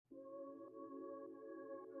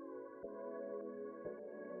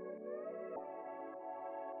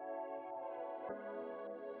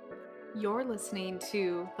You're listening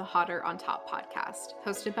to the Hotter on Top podcast,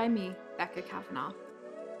 hosted by me, Becca Kavanaugh.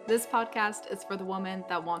 This podcast is for the woman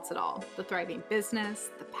that wants it all: the thriving business,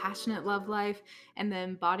 the passionate love life, and the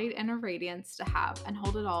embodied inner radiance to have and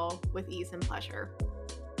hold it all with ease and pleasure.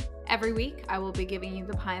 Every week, I will be giving you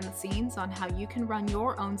the behind the scenes on how you can run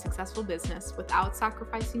your own successful business without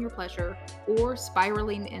sacrificing your pleasure or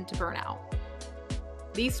spiraling into burnout.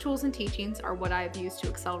 These tools and teachings are what I have used to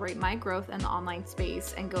accelerate my growth in the online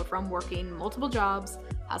space and go from working multiple jobs,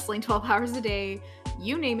 hustling 12 hours a day,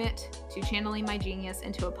 you name it, to channeling my genius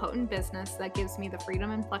into a potent business that gives me the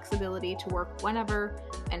freedom and flexibility to work whenever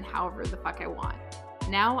and however the fuck I want.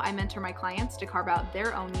 Now I mentor my clients to carve out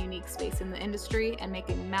their own unique space in the industry and make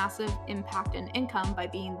a massive impact and income by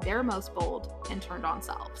being their most bold and turned on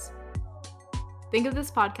selves. Think of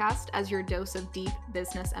this podcast as your dose of deep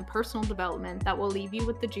business and personal development that will leave you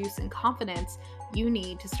with the juice and confidence you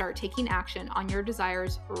need to start taking action on your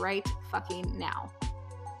desires right fucking now.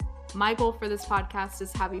 My goal for this podcast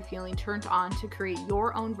is to have you feeling turned on to create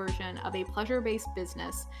your own version of a pleasure-based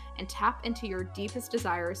business and tap into your deepest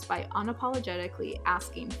desires by unapologetically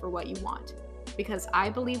asking for what you want. Because I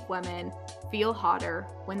believe women feel hotter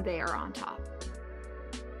when they are on top.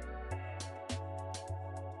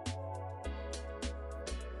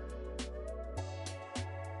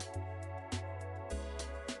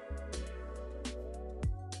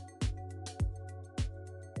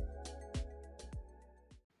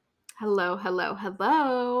 Hello, hello,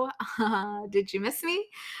 hello. Did you miss me?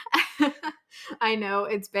 I know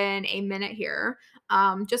it's been a minute here.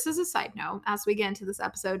 Just as a side note, as we get into this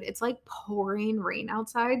episode, it's like pouring rain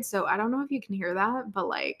outside. So I don't know if you can hear that, but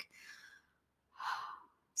like,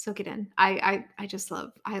 soak it in. I just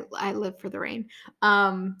love. I live for the rain.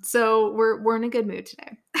 So we're in a good mood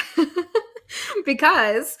today.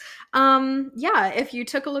 Because yeah, if you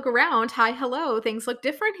took a look around, hi, hello, things look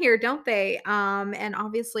different here, don't they? And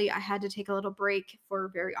obviously I had to take a little break for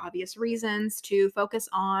very obvious reasons to focus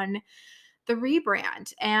on the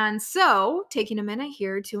rebrand. And so, taking a minute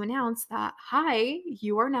here to announce that, hi,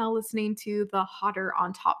 you are now listening to the Hotter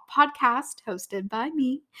on Top podcast hosted by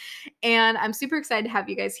me. And I'm super excited to have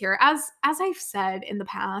you guys here. As I've said in the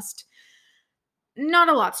past, not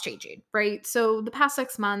a lot's changing, right? So the past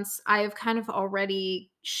 6 months, I've kind of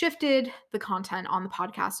already shifted the content on the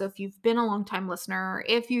podcast. So if you've been a long time listener,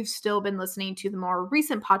 if you've still been listening to the more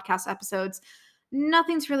recent podcast episodes,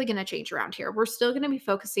 nothing's really going to change around here. We're still going to be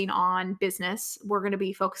focusing on business. We're going to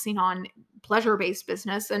be focusing on pleasure based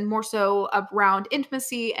business and more so around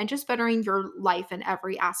intimacy and just bettering your life in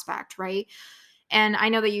every aspect, right? And I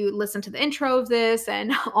know that you listened to the intro of this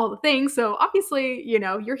and all the things. So obviously,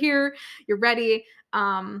 you're here, you're ready.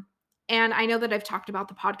 And I know that I've talked about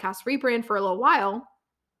the podcast rebrand for a little while,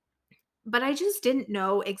 but I just didn't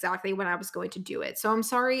know exactly when I was going to do it. So I'm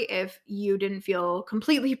sorry if you didn't feel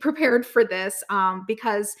completely prepared for this,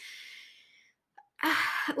 because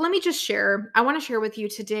let me just share. I want to share with you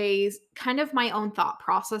today's kind of my own thought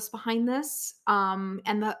process behind this. And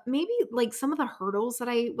the maybe like some of the hurdles that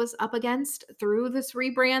I was up against through this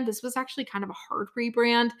rebrand. This was actually kind of a hard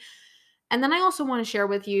rebrand. And then I also want to share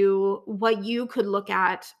with you what you could look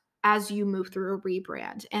at as you move through a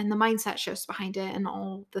rebrand and the mindset shifts behind it and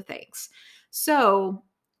all the things. So,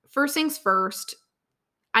 first things first,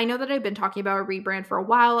 I know that I've been talking about a rebrand for a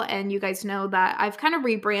while, and you guys know that I've kind of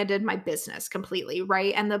rebranded my business completely,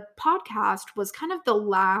 right? And the podcast was kind of the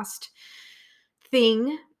last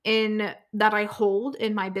thing in that I hold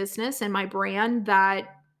in my business and my brand that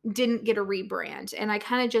didn't get a rebrand. And I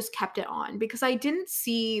kind of just kept it on because I didn't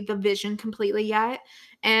see the vision completely yet.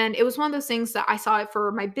 And it was one of those things that I saw it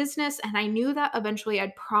for my business. And I knew that eventually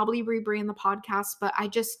I'd probably rebrand the podcast, but I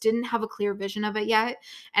just didn't have a clear vision of it yet.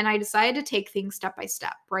 And I decided to take things step by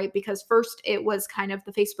step, right? Because first it was kind of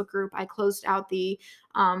the Facebook group. I closed out the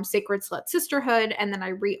Sacred Slut Sisterhood. And then I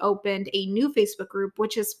reopened a new Facebook group,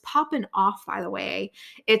 which is popping off, by the way.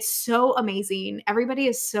 It's so amazing. Everybody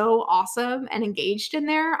is so awesome and engaged in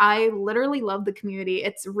there. I literally love the community.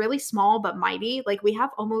 It's really small but mighty. Like we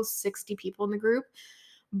have almost 60 people in the group,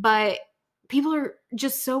 but people are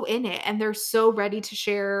just so in it and they're so ready to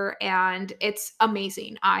share and it's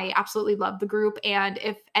amazing. I absolutely love the group. And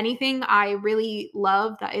if anything, I really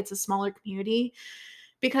love that it's a smaller community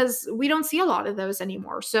because we don't see a lot of those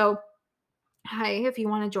anymore. So, hi, if you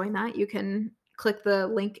want to join that, you can click the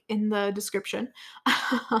link in the description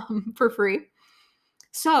for free.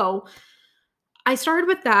 So, I started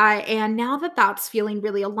with that, and now that that's feeling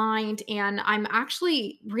really aligned, and I'm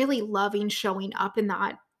actually really loving showing up in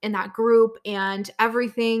that group and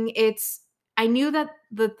everything. I knew that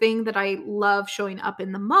the thing that I love showing up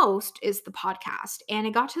in the most is the podcast. And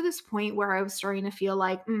it got to this point where I was starting to feel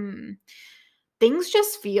like, things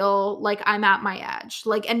just feel like I'm at my edge,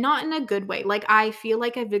 like, and not in a good way. Like, I feel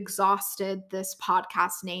like I've exhausted this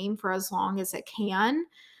podcast name for as long as it can,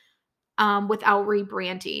 without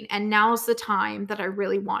rebranding. And now's the time that I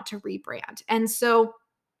really want to rebrand. And so,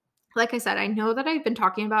 like I said, I know that I've been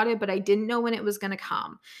talking about it, but I didn't know when it was going to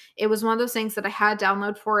come. It was one of those things that I had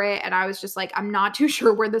download for it. And I was just like, I'm not too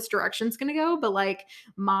sure where this direction's going to go. But like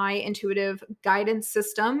my intuitive guidance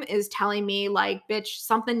system is telling me, like, bitch,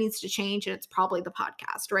 something needs to change. And it's probably the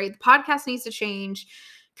podcast, right? The podcast needs to change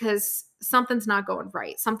because something's not going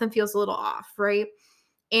right. Something feels a little off, right?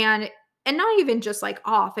 And not even just like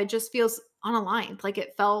off, it just feels unaligned. Like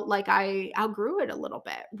it felt like I outgrew it a little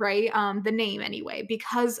bit, right? The name anyway,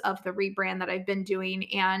 because of the rebrand that I've been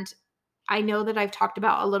doing. And I know that I've talked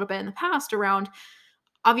about a little bit in the past around,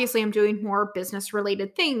 obviously I'm doing more business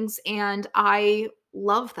related things and I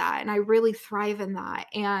love that and I really thrive in that.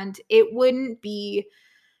 And it would be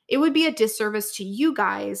a disservice to you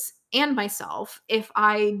guys and myself if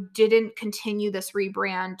I didn't continue this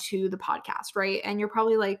rebrand to the podcast, right? And you're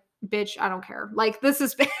probably like, bitch, I don't care. Like, this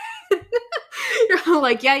is, you're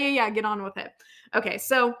like, yeah, yeah, yeah, get on with it. Okay,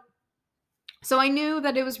 so I knew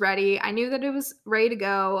that it was ready. I knew that it was ready to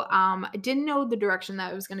go. I didn't know the direction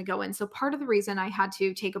that it was going to go in. So part of the reason I had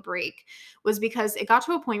to take a break was because it got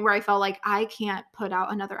to a point where I felt like I can't put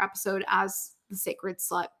out another episode as the Sacred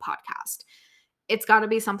Slut podcast. It's got to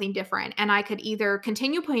be something different. And I could either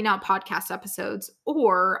continue putting out podcast episodes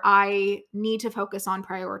or I need to focus on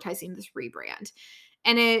prioritizing this rebrand.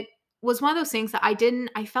 And it was one of those things that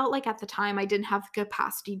I felt like at the time I didn't have the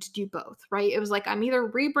capacity to do both, right? It was like I'm either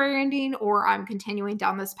rebranding or I'm continuing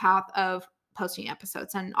down this path of posting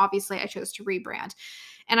episodes. And obviously I chose to rebrand.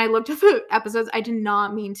 And I looked at the episodes. I did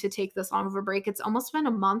not mean to take this long of a break. It's almost been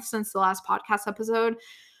a month since the last podcast episode.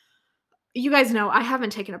 You guys know I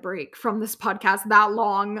haven't taken a break from this podcast that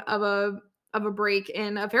long of a break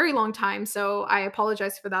in a very long time. So I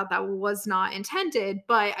apologize for that. That was not intended,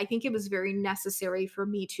 but I think it was very necessary for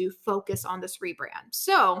me to focus on this rebrand.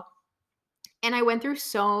 So, and I went through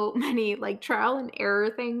so many like trial and error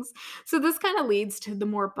things. So this kind of leads to the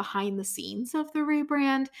more behind the scenes of the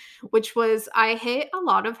rebrand, which was I hit a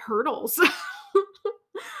lot of hurdles.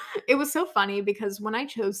 It was so funny because when I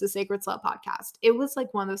chose the Sacred Slut podcast, it was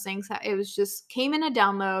like one of those things that it was just came in a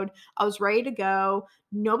download. I was ready to go.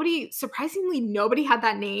 Surprisingly, nobody had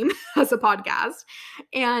that name as a podcast.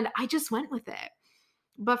 And I just went with it.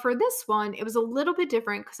 But for this one, it was a little bit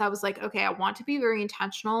different because I was like, okay, I want to be very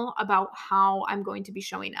intentional about how I'm going to be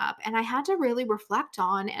showing up. And I had to really reflect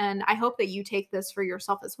on, and I hope that you take this for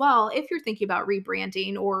yourself as well. If you're thinking about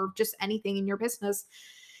rebranding or just anything in your business,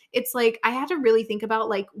 it's like I had to really think about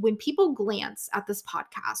like when people glance at this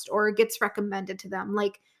podcast or it gets recommended to them,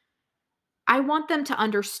 like I want them to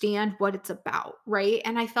understand what it's about, right?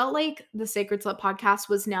 And I felt like the Sacred Slut podcast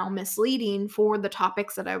was now misleading for the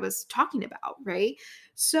topics that I was talking about, right?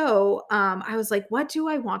 So I was like, what do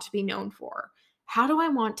I want to be known for? How do I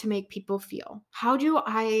want to make people feel? How do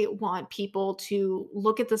I want people to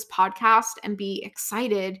look at this podcast and be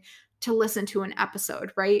excited to listen to an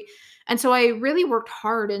episode, right? And so I really worked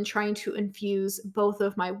hard in trying to infuse both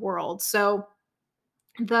of my worlds. So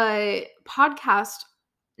the podcast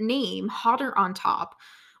name, Hotter on Top,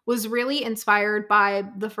 was really inspired by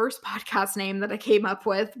the first podcast name that I came up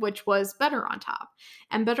with, which was Better on Top.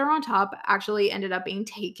 And Better on Top actually ended up being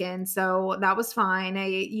taken. So that was fine.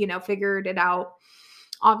 Figured it out,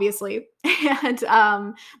 obviously.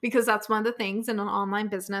 And because that's one of the things in an online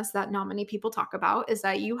business that not many people talk about is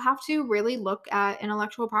that you have to really look at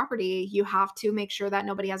intellectual property. You have to make sure that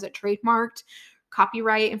nobody has it trademarked,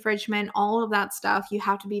 copyright infringement, all of that stuff. You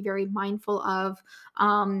have to be very mindful of,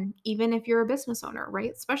 even if you're a business owner,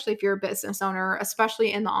 right? Especially if you're a business owner,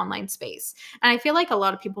 especially in the online space. And I feel like a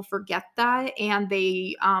lot of people forget that and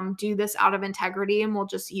they do this out of integrity and will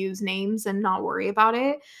just use names and not worry about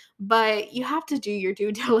it. But you have to do your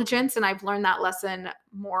due diligence. And I've learned that lesson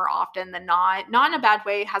more often than not in a bad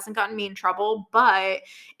way. It hasn't gotten me in trouble, but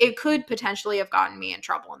it could potentially have gotten me in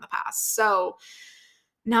trouble in the past. So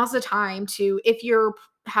now's the time to, if you're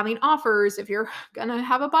having offers, if you're gonna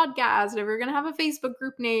have a podcast, if you're gonna have a Facebook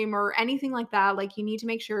group name or anything like that, like you need to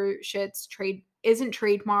make sure shit's isn't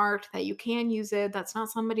trademarked, that you can use it, that's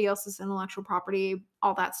not somebody else's intellectual property,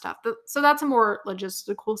 all that stuff. So that's a more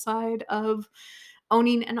logistical side of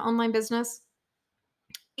owning an online business.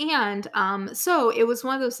 And so it was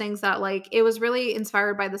one of those things that like it was really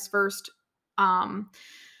inspired by this first um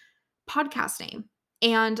podcast name.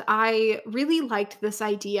 And I really liked this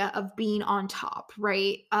idea of being on top,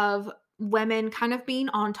 right? Of women kind of being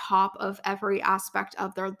on top of every aspect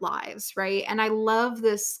of their lives, right? And I love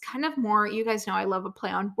this kind of more, you guys know I love a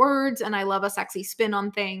play on words and I love a sexy spin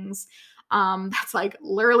on things. That's like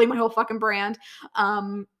literally my whole fucking brand.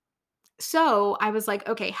 Um, so I was like,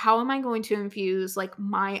 okay, how am I going to infuse like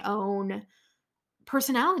my own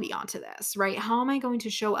personality onto this, right? How am I going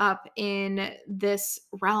to show up in this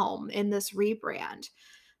realm, in this rebrand?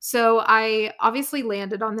 So I obviously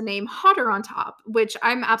landed on the name Hotter on Top, which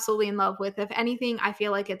I'm absolutely in love with. If anything, I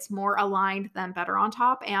feel like it's more aligned than Better on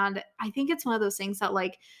Top. And I think it's one of those things that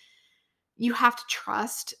like you have to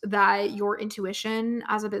trust that your intuition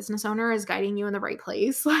as a business owner is guiding you in the right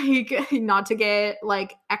place. Like, not to get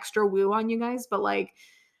like extra woo on you guys, but like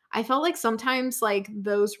I felt like sometimes like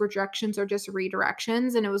those rejections are just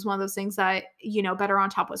redirections, and it was one of those things that, Better on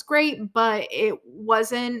Top was great, but it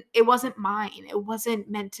wasn't mine. It wasn't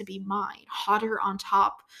meant to be mine. Hotter on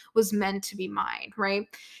Top was meant to be mine, right?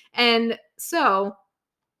 And so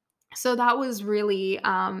that was really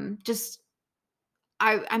just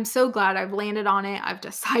I'm so glad I've landed on it. I've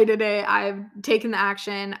decided it. I've taken the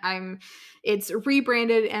action. It's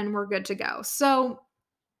rebranded and we're good to go. So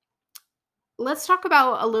let's talk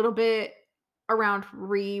about a little bit around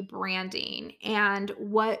rebranding and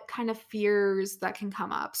what kind of fears that can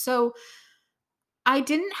come up. So, I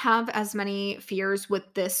didn't have as many fears with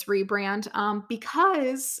this rebrand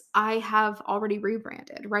because I have already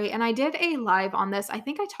rebranded, right? And I did a live on this. I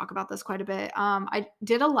think I talk about this quite a bit. I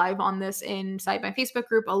did a live on this inside my Facebook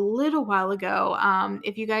group a little while ago.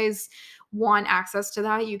 If you guys want access to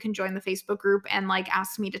that, you can join the Facebook group and like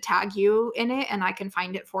ask me to tag you in it, and I can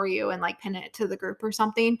find it for you and like pin it to the group or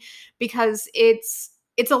something because it's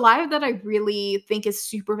a live that I really think is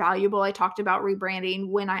super valuable. I talked about rebranding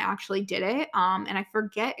when I actually did it, and I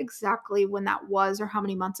forget exactly when that was or how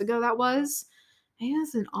many months ago that was. I think it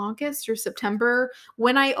was in August or September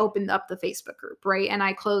when I opened up the Facebook group, right? And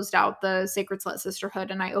I closed out the Sacred Slut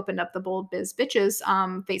Sisterhood and I opened up the Bold Biz Bitches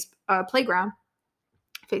playground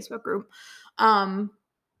Facebook group. Um,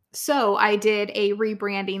 so I did a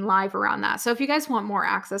rebranding live around that. So if you guys want more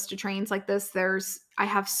access to trains like this, I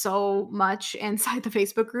have so much inside the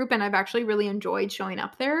Facebook group and I've actually really enjoyed showing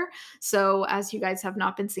up there. So as you guys have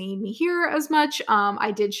not been seeing me here as much,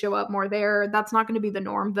 I did show up more there. That's not going to be the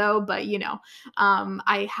norm though, but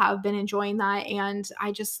I have been enjoying that and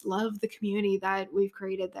I just love the community that we've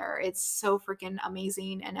created there. It's so freaking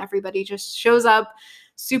amazing and everybody just shows up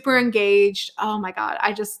super engaged. Oh my God.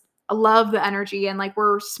 I love the energy and like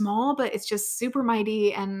we're small, but it's just super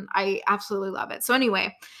mighty and I absolutely love it. So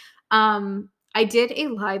anyway, I did a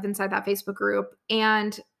live inside that Facebook group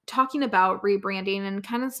and talking about rebranding and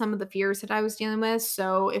kind of some of the fears that I was dealing with.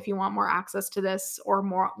 So if you want more access to this or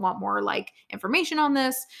want more like information on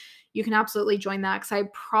this, you can absolutely join that because I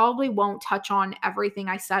probably won't touch on everything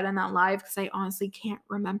I said in that live because I honestly can't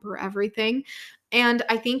remember everything. And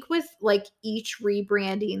I think with like each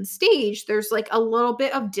rebranding stage, there's like a little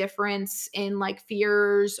bit of difference in like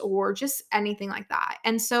fears or just anything like that.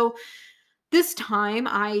 And so this time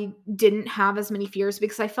I didn't have as many fears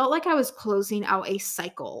because I felt like I was closing out a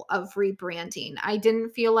cycle of rebranding. I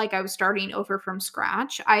didn't feel like I was starting over from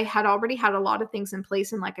scratch. I had already had a lot of things in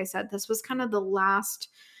place. And like I said, this was kind of the last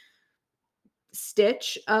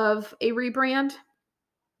stitch of a rebrand.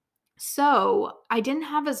 So I didn't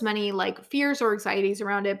have as many like fears or anxieties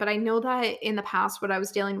around it, but I know that in the past, what I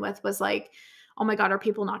was dealing with was like, oh my God, are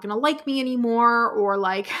people not going to like me anymore? Or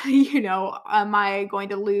like, am I going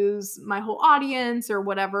to lose my whole audience or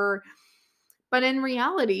whatever? But in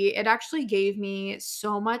reality, it actually gave me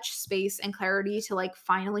so much space and clarity to like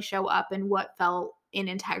finally show up in what felt in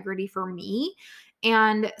integrity for me.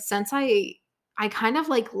 And since I kind of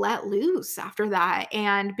like let loose after that.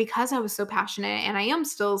 And because I was so passionate and I am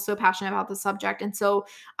still so passionate about the subject. And so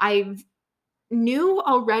I knew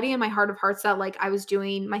already in my heart of hearts that like I was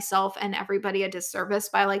doing myself and everybody a disservice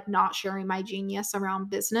by like not sharing my genius around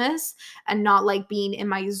business and not like being in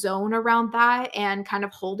my zone around that and kind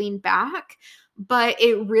of holding back. But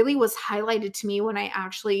it really was highlighted to me when I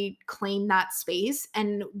actually claimed that space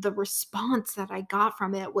and the response that I got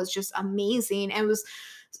from it was just amazing.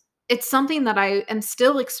 It's something that I am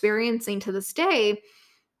still experiencing to this day.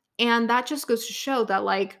 And that just goes to show that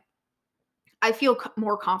like I feel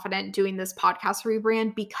more confident doing this podcast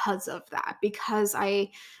rebrand because of that, because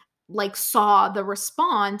I like saw the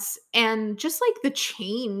response and just like the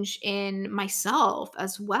change in myself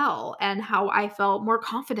as well, and how I felt more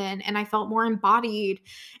confident and I felt more embodied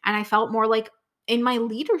and I felt more like in my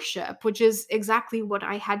leadership, which is exactly what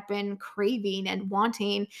I had been craving and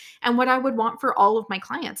wanting and what I would want for all of my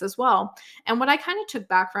clients as well. And what I kind of took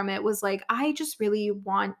back from it was like, I just really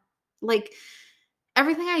want like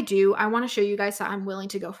everything I do, I wanna show you guys that I'm willing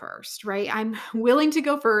to go first, right? I'm willing to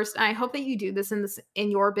go first, and I hope that you do this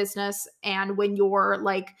in your business and when you're,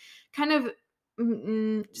 like, kind of,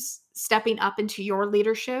 s stepping up into your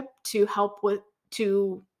leadership to help with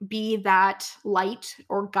to be that light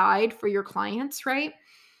or guide for your clients, right?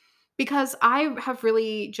 Because I have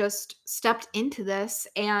really just stepped into this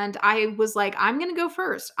and I was like, I'm going to go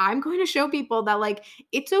first. I'm going to show people that like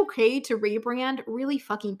it's okay to rebrand really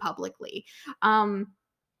fucking publicly. Um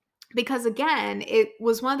because again, it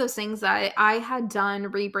was one of those things that I had done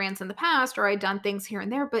rebrands in the past or I'd done things here and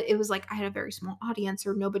there, but it was like I had a very small audience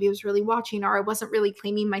or nobody was really watching or I wasn't really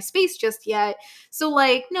claiming my space just yet. So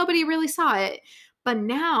like nobody really saw it. But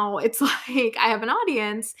now it's like I have an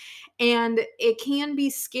audience and it can be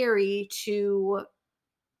scary to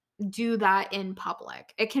do that in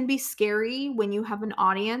public. It can be scary when you have an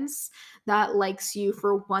audience that likes you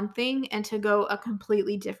for one thing and to go a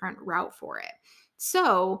completely different route for it.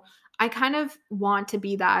 So, I kind of want to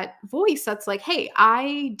be that voice that's like, hey,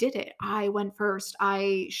 I did it. I went first.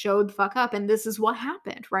 I showed the fuck up, and this is what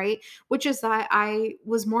happened, right? Which is that I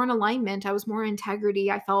was more in alignment. I was more in integrity.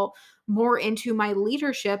 I felt more into my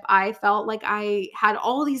leadership. I felt like I had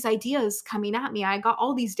all these ideas coming at me. I got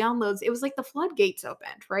all these downloads. It was like the floodgates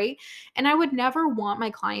opened, right? And I would never want my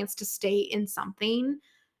clients to stay in something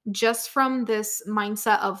just from this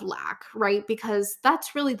mindset of lack, right? Because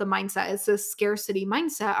that's really the mindset. It's this scarcity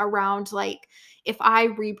mindset around like, if I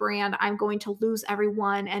rebrand, I'm going to lose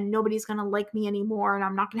everyone and nobody's going to like me anymore and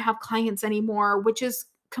I'm not going to have clients anymore, which is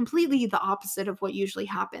completely the opposite of what usually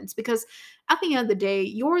happens. Because at the end of the day,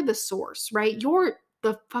 you're the source, right? You're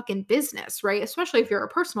the fucking business, right? Especially if you're a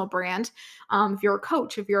personal brand, if you're a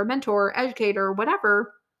coach, if you're a mentor, educator,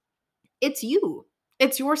 whatever, it's you.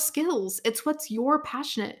 It's your skills. It's what you're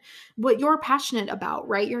passionate about,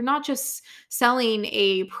 right? You're not just selling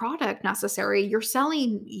a product necessary. You're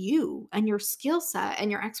selling you and your skill set and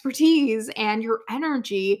your expertise and your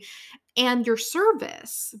energy and your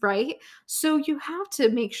service, right? So you have to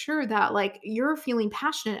make sure that like you're feeling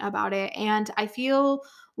passionate about it. And I feel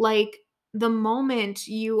like the moment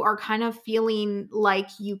you are kind of feeling like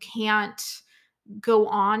you can't go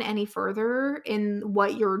on any further in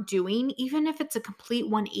what you're doing, even if it's a complete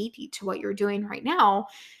 180 to what you're doing right now,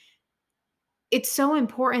 it's so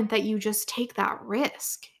important that you just take that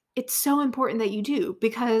risk. It's so important that you do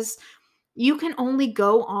because you can only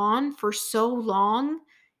go on for so long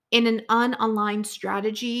in an unaligned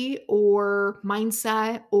strategy or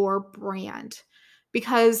mindset or brand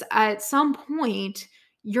because at some point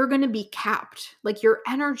you're going to be capped. Like your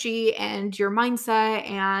energy and your mindset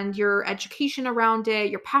and your education around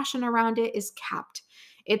it, your passion around it is capped.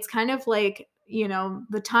 It's kind of like,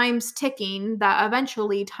 the time's ticking that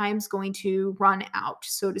eventually time's going to run out,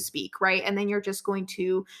 so to speak, right? And then you're just going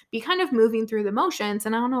to be kind of moving through the motions.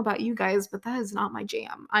 And I don't know about you guys, but that is not my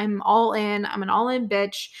jam. I'm all in. I'm an all in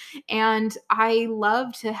bitch. And I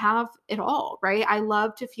love to have it all, right? I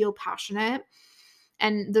love to feel passionate.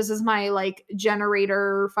 And this is my like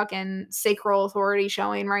generator fucking sacral authority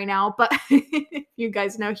showing right now. But if you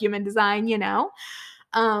guys know human design, you know.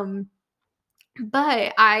 Um,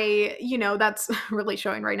 but that's really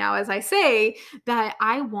showing right now as I say that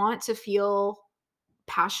I want to feel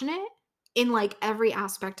passionate in like every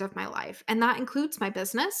aspect of my life. And that includes my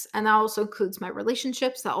business. And that also includes my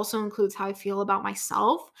relationships. That also includes how I feel about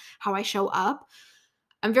myself, how I show up.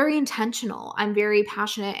 I'm very intentional. I'm very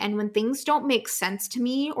passionate. And when things don't make sense to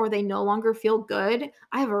me or they no longer feel good,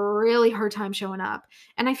 I have a really hard time showing up.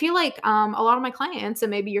 And I feel like a lot of my clients,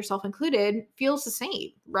 and maybe yourself included, feels the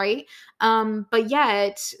same, right? But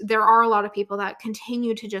yet, there are a lot of people that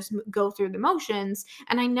continue to just go through the motions.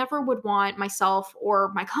 And I never would want myself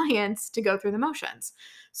or my clients to go through the motions.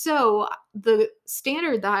 So, the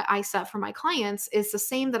standard that I set for my clients is the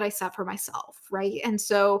same that I set for myself, right? And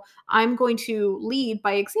so, I'm going to lead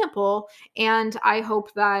by example. And I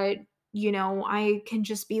hope that, I can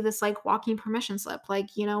just be this like walking permission slip. Like,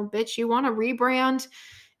 bitch, you want to rebrand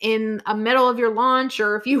in a middle of your launch,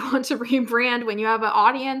 or if you want to rebrand when you have an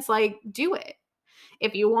audience, like do it.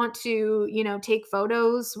 If you want to, take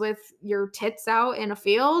photos with your tits out in a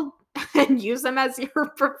field and use them as your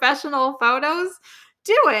professional photos,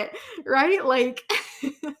 do it. Right. Like,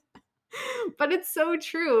 but it's so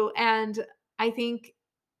true. And I think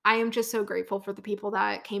I am just so grateful for the people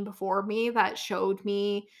that came before me that showed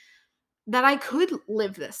me that I could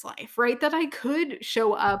live this life, right? That I could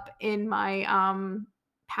show up in my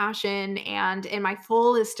passion and in my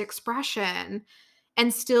fullest expression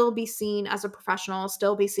and still be seen as a professional,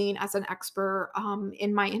 still be seen as an expert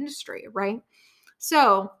in my industry, right?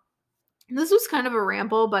 So, this was kind of a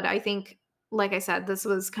ramble, but I think like I said, this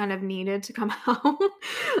was kind of needed to come out.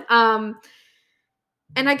 um,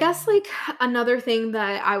 and I guess like another thing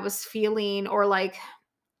that I was feeling, or like,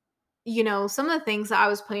 some of the things that I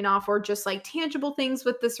was playing off were just like tangible things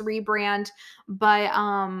with this rebrand, but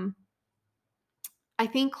I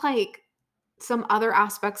think like some other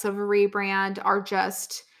aspects of a rebrand are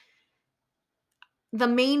just, the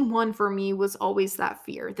main one for me was always that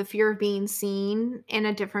fear, the fear of being seen in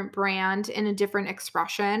a different brand, in a different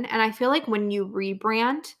expression. And I feel like when you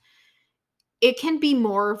rebrand, it can be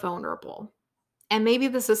more vulnerable. And maybe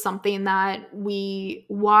this is something that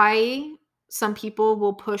why some people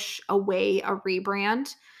will push away a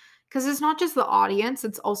rebrand, because it's not just the audience,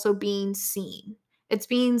 it's also being seen. It's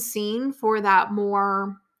being seen for that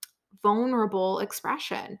more vulnerable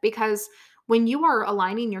expression, because when you are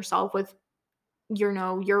aligning yourself with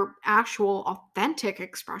your actual authentic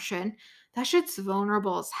expression, that shit's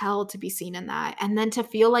vulnerable as hell to be seen in that. And then to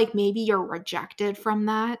feel like maybe you're rejected from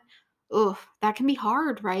that, ugh, that can be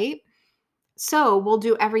hard, right? So we'll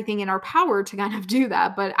do everything in our power to kind of do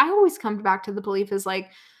that. But I always come back to the belief is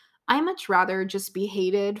like, I much rather just be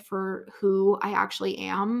hated for who I actually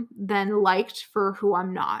am than liked for who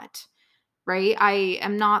I'm not, right? I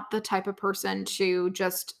am not the type of person to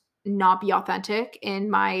just not be authentic in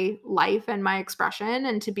my life and my expression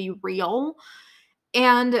and to be real.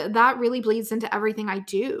 And that really bleeds into everything I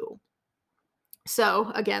do.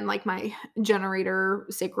 So again, like my generator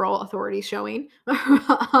sacral authority showing.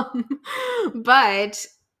 But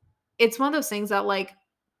it's one of those things that like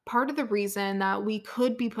part of the reason that we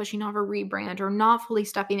could be pushing off a rebrand or not fully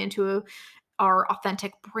stepping into our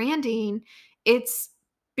authentic branding, it's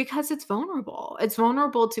because it's vulnerable. It's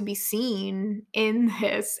vulnerable to be seen in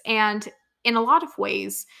this. And in a lot of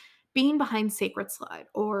ways, being behind Sacred Slut,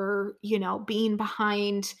 or, being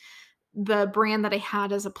behind the brand that I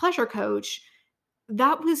had as a pleasure coach,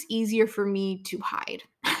 that was easier for me to hide.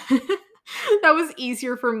 That was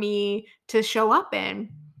easier for me to show up in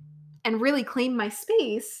and really claim my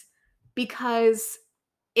space, because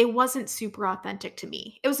it wasn't super authentic to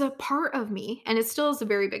me. It was a part of me, and it still is a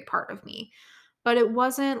very big part of me, but it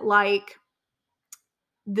wasn't like,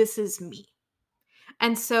 this is me.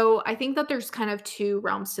 And so I think that there's kind of two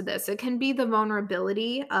realms to this. It can be the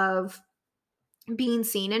vulnerability of being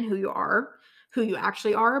seen in who you are, who you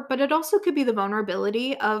actually are, but it also could be the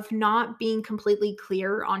vulnerability of not being completely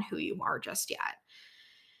clear on who you are just yet.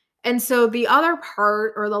 And so the other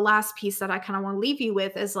part, or the last piece that I kind of want to leave you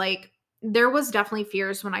with, is like, there was definitely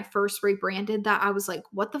fears when I first rebranded that I was like,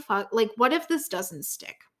 what the fuck? Like, what if this doesn't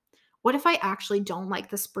stick? What if I actually don't like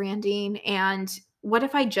this branding? And what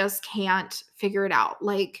if I just can't figure it out?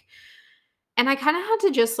 Like, and I kind of had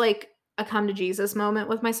to just like a come to Jesus moment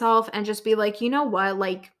with myself and just be like, you know what?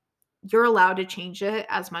 Like, you're allowed to change it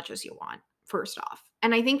as much as you want, first off.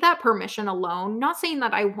 And I think that permission alone, not saying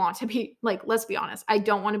that I want to be like, let's be honest, I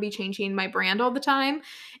don't want to be changing my brand all the time.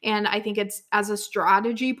 And I think it's, as a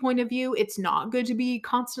strategy point of view, it's not good to be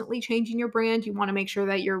constantly changing your brand. You want to make sure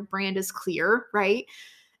that your brand is clear, right?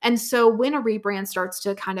 And so when a rebrand starts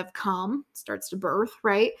to kind of starts to birth,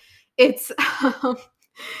 right? It's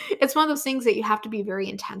it's one of those things that you have to be very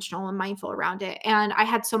intentional and mindful around it. And I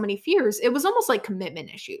had so many fears. It was almost like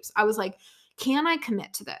commitment issues. I was like, can I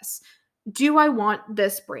commit to this? Do I want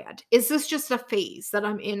this brand? Is this just a phase that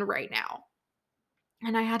I'm in right now?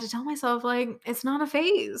 And I had to tell myself, like, it's not a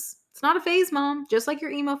phase. It's not a phase, mom. Just like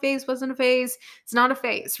your emo phase wasn't a phase, it's not a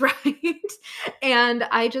phase, right? And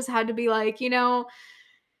I just had to be like, A,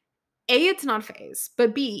 it's not a phase,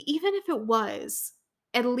 but B, even if it was,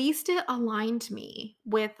 at least it aligned me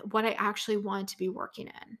with what I actually wanted to be working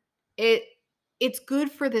in. It it's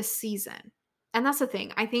good for this season. And that's the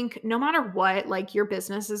thing. I think no matter what, like, your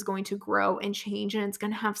business is going to grow and change, and it's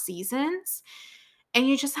going to have seasons, and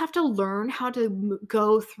you just have to learn how to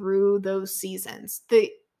go through those seasons. The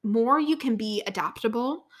more you can be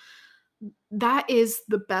adaptable, that is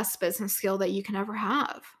the best business skill that you can ever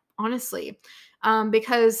have, honestly.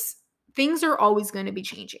 Because things are always going to be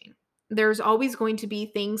changing. There's always going to be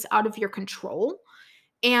things out of your control.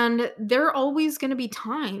 And there are always going to be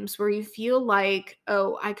times where you feel like,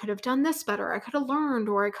 oh, I could have done this better. I could have learned,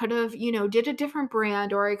 or I could have, did a different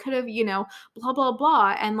brand, or I could have, blah, blah,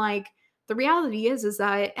 blah. And like, the reality is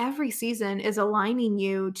that every season is aligning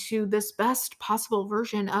you to this best possible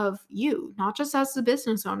version of you, not just as the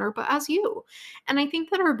business owner, but as you. And I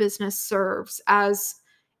think that our business serves as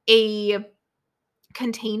a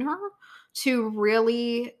container to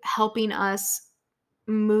really helping us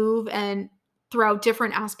move and throughout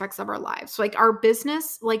different aspects of our lives. Like our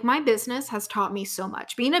business, like my business has taught me so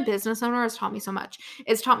much. Being a business owner has taught me so much.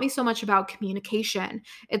 It's taught me so much about communication.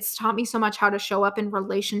 It's taught me so much how to show up in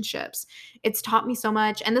relationships. It's taught me so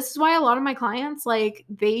much. And this is why a lot of my clients, like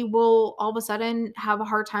they will all of a sudden have a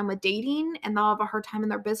hard time with dating and they'll have a hard time in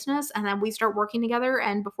their business. And then we start working together.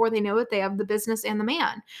 And before they know it, they have the business and the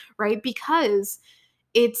man, right? Because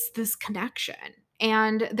it's this connection.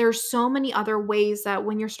 And there's so many other ways that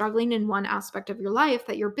when you're struggling in one aspect of your life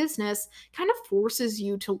that your business kind of forces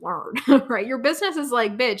you to learn, right? Your business is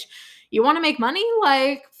like, bitch, you want to make money?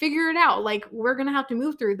 Like, figure it out. Like, we're going to have to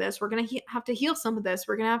move through this. We're going to have to heal some of this.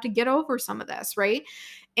 We're going to have to get over some of this, right?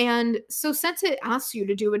 And so, since it asks you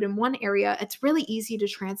to do it in one area, it's really easy to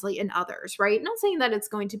translate in others, right? Not saying that it's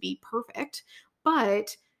going to be perfect,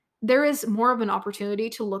 but there is more of an opportunity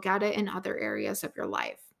to look at it in other areas of your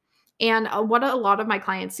life. And what a lot of my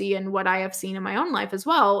clients see, and what I have seen in my own life as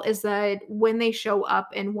well, is that when they show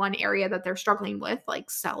up in one area that they're struggling with, like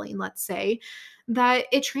selling, let's say, that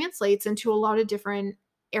it translates into a lot of different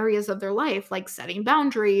areas of their life, like setting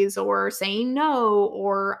boundaries or saying no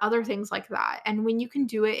or other things like that. And when you can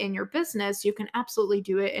do it in your business, you can absolutely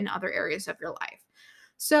do it in other areas of your life.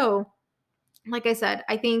 So, like I said,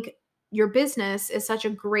 I think your business is such a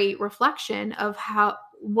great reflection of how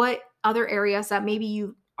what other areas that maybe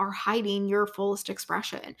you are hiding your fullest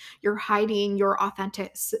expression. You're hiding your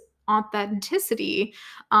authenticity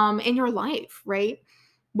in your life, right?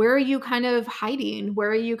 Where are you kind of hiding? Where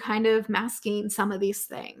are you kind of masking some of these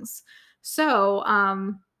things? So,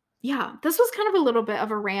 yeah, this was kind of a little bit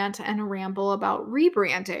of a rant and a ramble about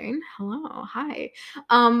rebranding. Hello, hi.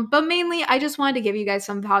 But mainly, I just wanted to give you guys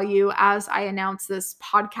some value as I announce this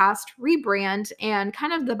podcast rebrand and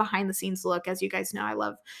kind of the behind the scenes look. As you guys know, I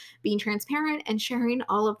love being transparent and sharing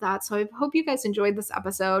all of that. So I hope you guys enjoyed this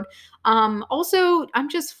episode. Also, I'm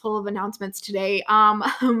just full of announcements today.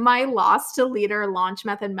 My Lost to Leader Launch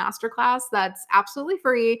Method Masterclass, that's absolutely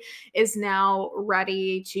free, is now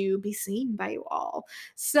ready to be seen by you all.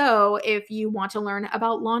 So, if you want to learn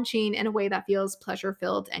about launching in a way that feels pleasure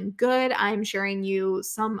filled and good, I'm sharing you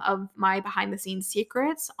some of my behind the scenes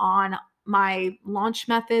secrets on my launch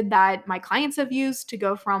method that my clients have used to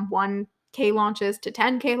go from 1K launches to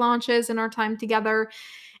 10K launches in our time together.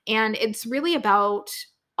 And it's really about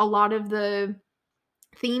a lot of the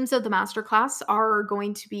themes of the masterclass are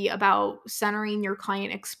going to be about centering your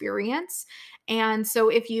client experience. And so,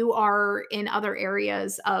 if you are in other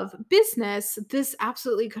areas of business, this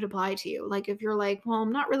absolutely could apply to you. Like, if you're like, well,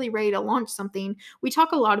 I'm not really ready to launch something, we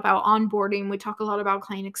talk a lot about onboarding, we talk a lot about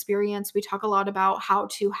client experience, we talk a lot about how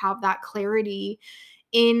to have that clarity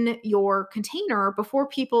in your container before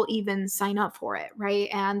people even sign up for it, right?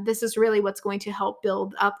 And this is really what's going to help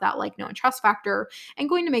build up that like, know, and trust factor and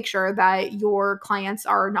going to make sure that your clients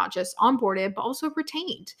are not just onboarded, but also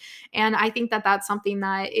retained. And I think that that's something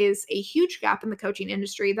that is a huge gap in the coaching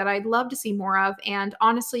industry that I'd love to see more of. And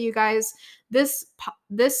honestly, you guys, this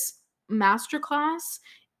masterclass,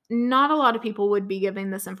 not a lot of people would be giving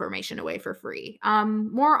this information away for free.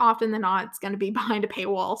 More often than not, it's going to be behind a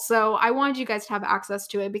paywall. So I wanted you guys to have access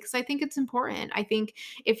to it because I think it's important. I think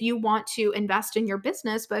if you want to invest in your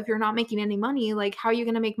business, but if you're not making any money, like how are you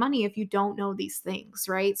going to make money if you don't know these things,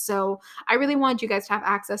 right? So I really wanted you guys to have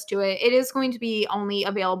access to it. It is going to be only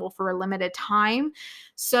available for a limited time.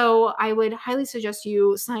 So I would highly suggest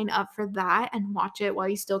you sign up for that and watch it while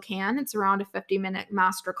you still can. It's around a 50-minute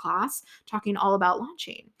masterclass talking all about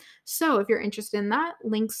launching. So if you're interested in that,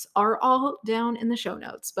 links are all down in the show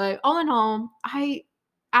notes. But all in all, I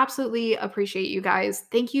absolutely appreciate you guys.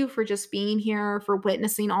 Thank you for just being here, for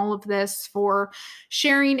witnessing all of this, for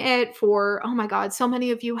sharing it, for, oh my God, so many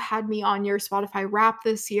of you had me on your Spotify wrap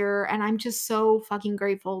this year. And I'm just so fucking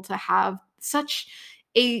grateful to have such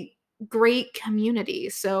a great community.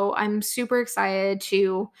 So I'm super excited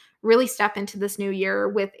to really step into this new year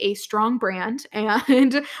with a strong brand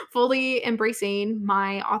and fully embracing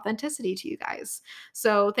my authenticity to you guys.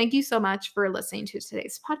 So, thank you so much for listening to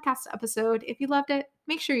today's podcast episode. If you loved it,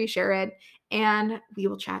 make sure you share it, and we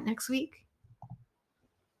will chat next week.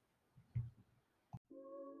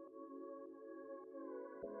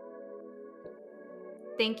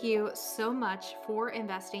 Thank you so much for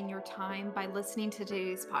investing your time by listening to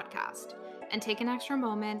today's podcast. And take an extra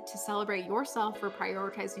moment to celebrate yourself for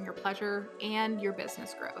prioritizing your pleasure and your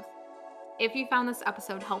business growth. If you found this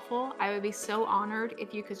episode helpful, I would be so honored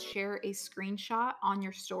if you could share a screenshot on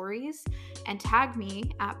your stories and tag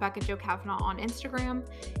me at Becca Jo Kavanaugh on Instagram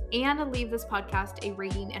and leave this podcast a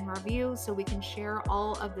rating and review so we can share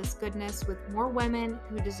all of this goodness with more women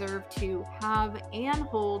who deserve to have and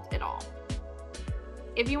hold it all.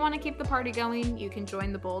 If you want to keep the party going, you can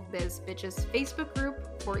join the Bold Biz Bitches Facebook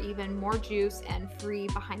group for even more juice and free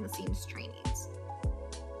behind the scenes trainings.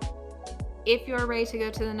 If you're ready to go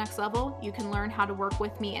to the next level, you can learn how to work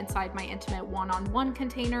with me inside my intimate one-on-one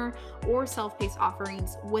container or self-paced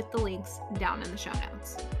offerings with the links down in the show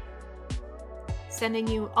notes. Sending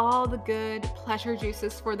you all the good pleasure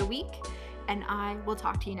juices for the week, and I will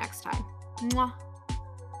talk to you next time. Mwah.